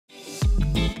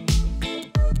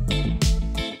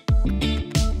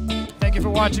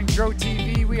watching Dro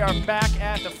TV. We are back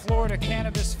at the Florida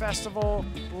Cannabis Festival,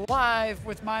 live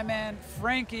with my man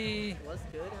Frankie. What's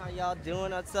good? How y'all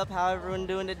doing? What's up? How everyone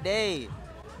doing today?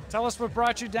 Tell us what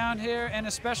brought you down here, and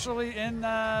especially in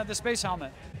the space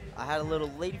helmet. I had a little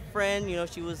lady friend, you know,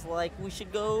 she was like, we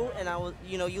should go, and I was,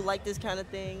 you know, you like this kind of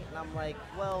thing? And I'm like,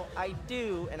 well, I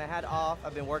do, and I had off.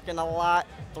 I've been working a lot,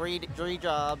 three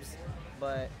jobs,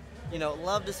 but, you know,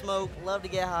 love to smoke, love to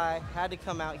get high, had to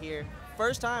come out here.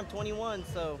 First time, 21,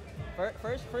 so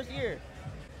first year.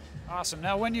 Awesome.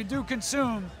 Now, when you do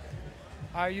consume,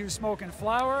 are you smoking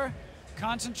flower,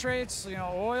 concentrates, you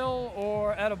know, oil,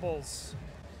 or edibles?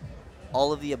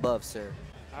 All of the above, sir.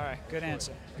 All right, good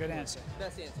answer. Good answer.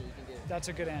 Best answer you can give. That's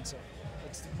a good answer.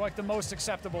 It's like the most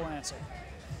acceptable answer.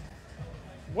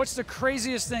 What's the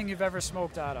craziest thing you've ever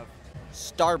smoked out of?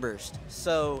 Starburst.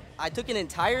 So I took an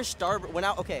entire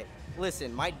Starburst. Okay,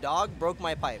 listen, my dog broke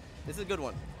my pipe. This is a good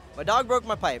one. My dog broke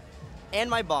my pipe and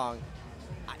my bong.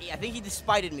 I think he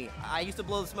despited me. I used to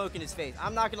blow the smoke in his face.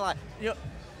 I'm not gonna lie. You know,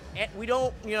 we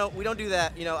don't do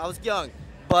that. You know, I was young.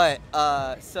 But,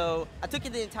 so I took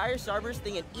the entire Starburst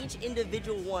thing, and each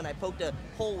individual one I poked a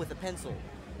hole with a pencil.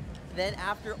 Then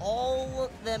after all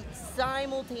of them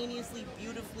simultaneously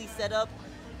beautifully set up,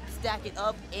 stack it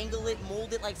up, angle it,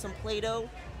 mold it like some Play-Doh,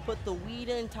 put the weed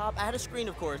in top. I had a screen,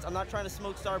 of course. I'm not trying to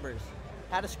smoke Starburst.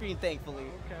 Had a screen, thankfully.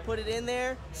 Okay. Put it in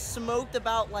there, smoked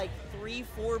about like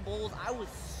 3-4 bowls. I was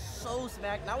so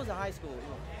smacked, and I was in high school.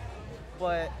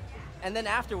 But, and then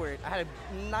afterward, I had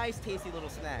a nice, tasty little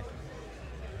snack.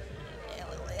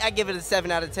 I give it a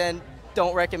 7 out of 10.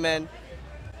 Don't recommend.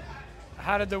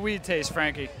 How did the weed taste,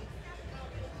 Frankie?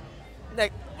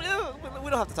 Like, we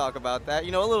don't have to talk about that.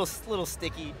 You know, a little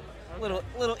sticky, a little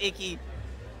icky.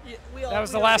 That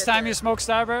was the last time you smoked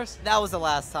Starburst? That was the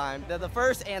last time. The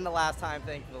first and the last time,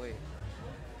 thankfully.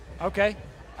 Okay.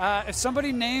 If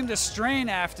somebody named a strain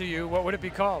after you, what would it be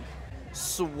called?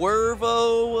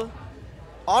 Swervo.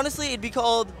 Honestly, it'd be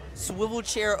called Swivel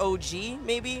Chair OG,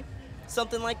 maybe.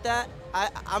 Something like that.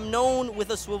 I'm known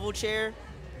with a swivel chair.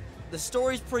 The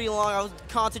story's pretty long. I was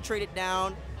concentrated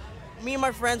down. Me and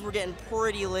my friends were getting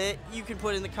pretty lit. You can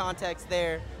put in the context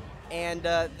there. And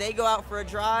they go out for a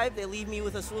drive. They leave me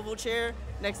with a swivel chair.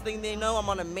 Next thing they know, I'm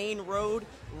on a main road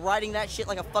riding that shit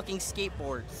like a fucking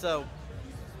skateboard. So,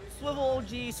 Swivel OG,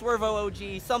 Swervo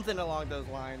OG, something along those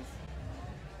lines.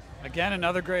 Again,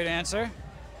 another great answer.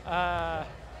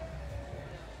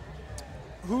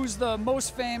 Who's the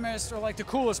most famous or like the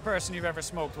coolest person you've ever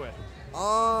smoked with?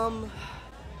 I've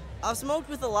smoked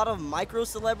with a lot of micro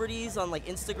celebrities on like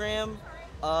Instagram.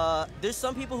 There's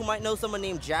some people who might know someone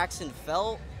named Jackson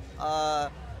Felt. I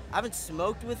haven't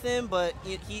smoked with him, but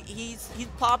he's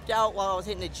popped out while I was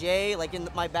hitting a J, like in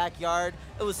my backyard.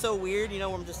 It was so weird, you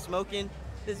know, where I'm just smoking.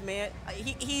 This man,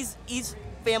 he's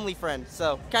family friend,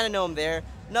 so kind of know him there.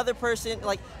 Another person,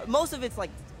 like most of it's like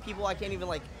people I can't even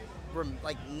like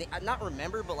not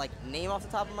remember, but like name off the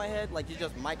top of my head. Like, you're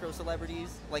just micro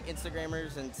celebrities, like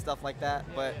Instagrammers and stuff like that.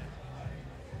 But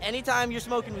anytime you're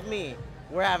smoking with me,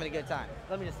 we're having a good time.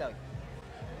 Let me just tell you.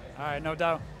 All right, no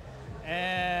doubt.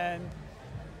 And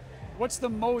what's the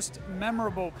most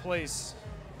memorable place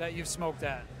that you've smoked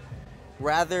at?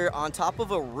 Rather on top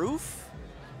of a roof,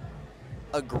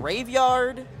 a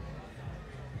graveyard,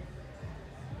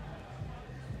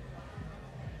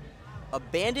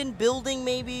 abandoned building,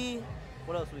 maybe.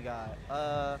 What else we got?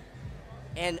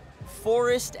 And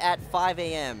forest at 5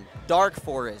 a.m. Dark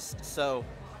forest. So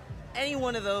any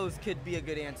one of those could be a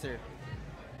good answer.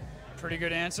 Pretty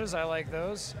good answers. I like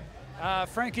those.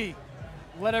 Frankie,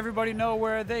 let everybody know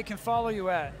where they can follow you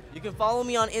at. You can follow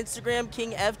me on Instagram,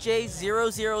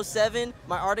 KingFJ007.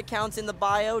 My art account's in the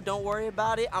bio. Don't worry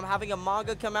about it. I'm having a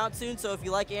manga come out soon, so if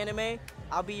you like anime,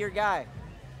 I'll be your guy.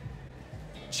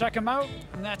 Check them out,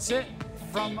 and that's it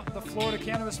from the Florida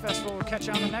Cannabis Festival. We'll catch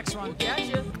you on the next one. We'll catch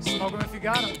you. Smoke them if you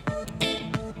got them.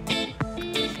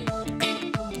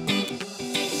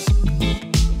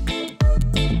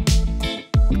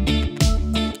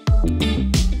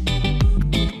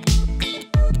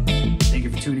 Thank you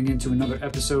for tuning in to another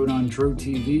episode on Dro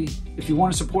TV. If you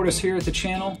want to support us here at the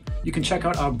channel, you can check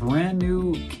out our brand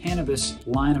new cannabis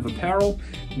line of apparel.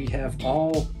 We have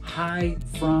all high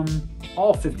from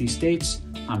all 50 states.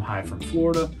 I'm high from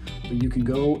Florida, but you can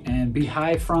go and be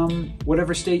high from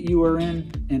whatever state you are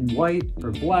in white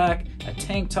or black, a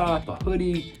tank top, a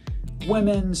hoodie,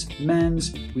 women's,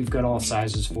 men's. We've got all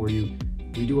sizes for you.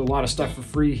 We do a lot of stuff for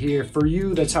free here. For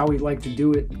you, that's how we like to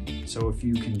do it. So if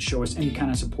you can show us any kind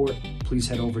of support, please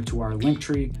head over to our link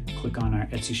tree, click on our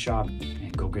Etsy shop,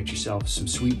 and go get yourself some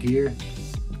sweet gear.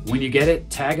 When you get it,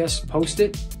 tag us, post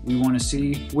it. We want to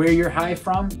see where you're high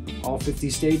from, all 50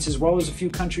 states as well as a few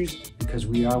countries, because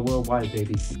we are worldwide,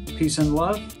 baby. Peace and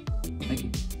love. Thank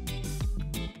you.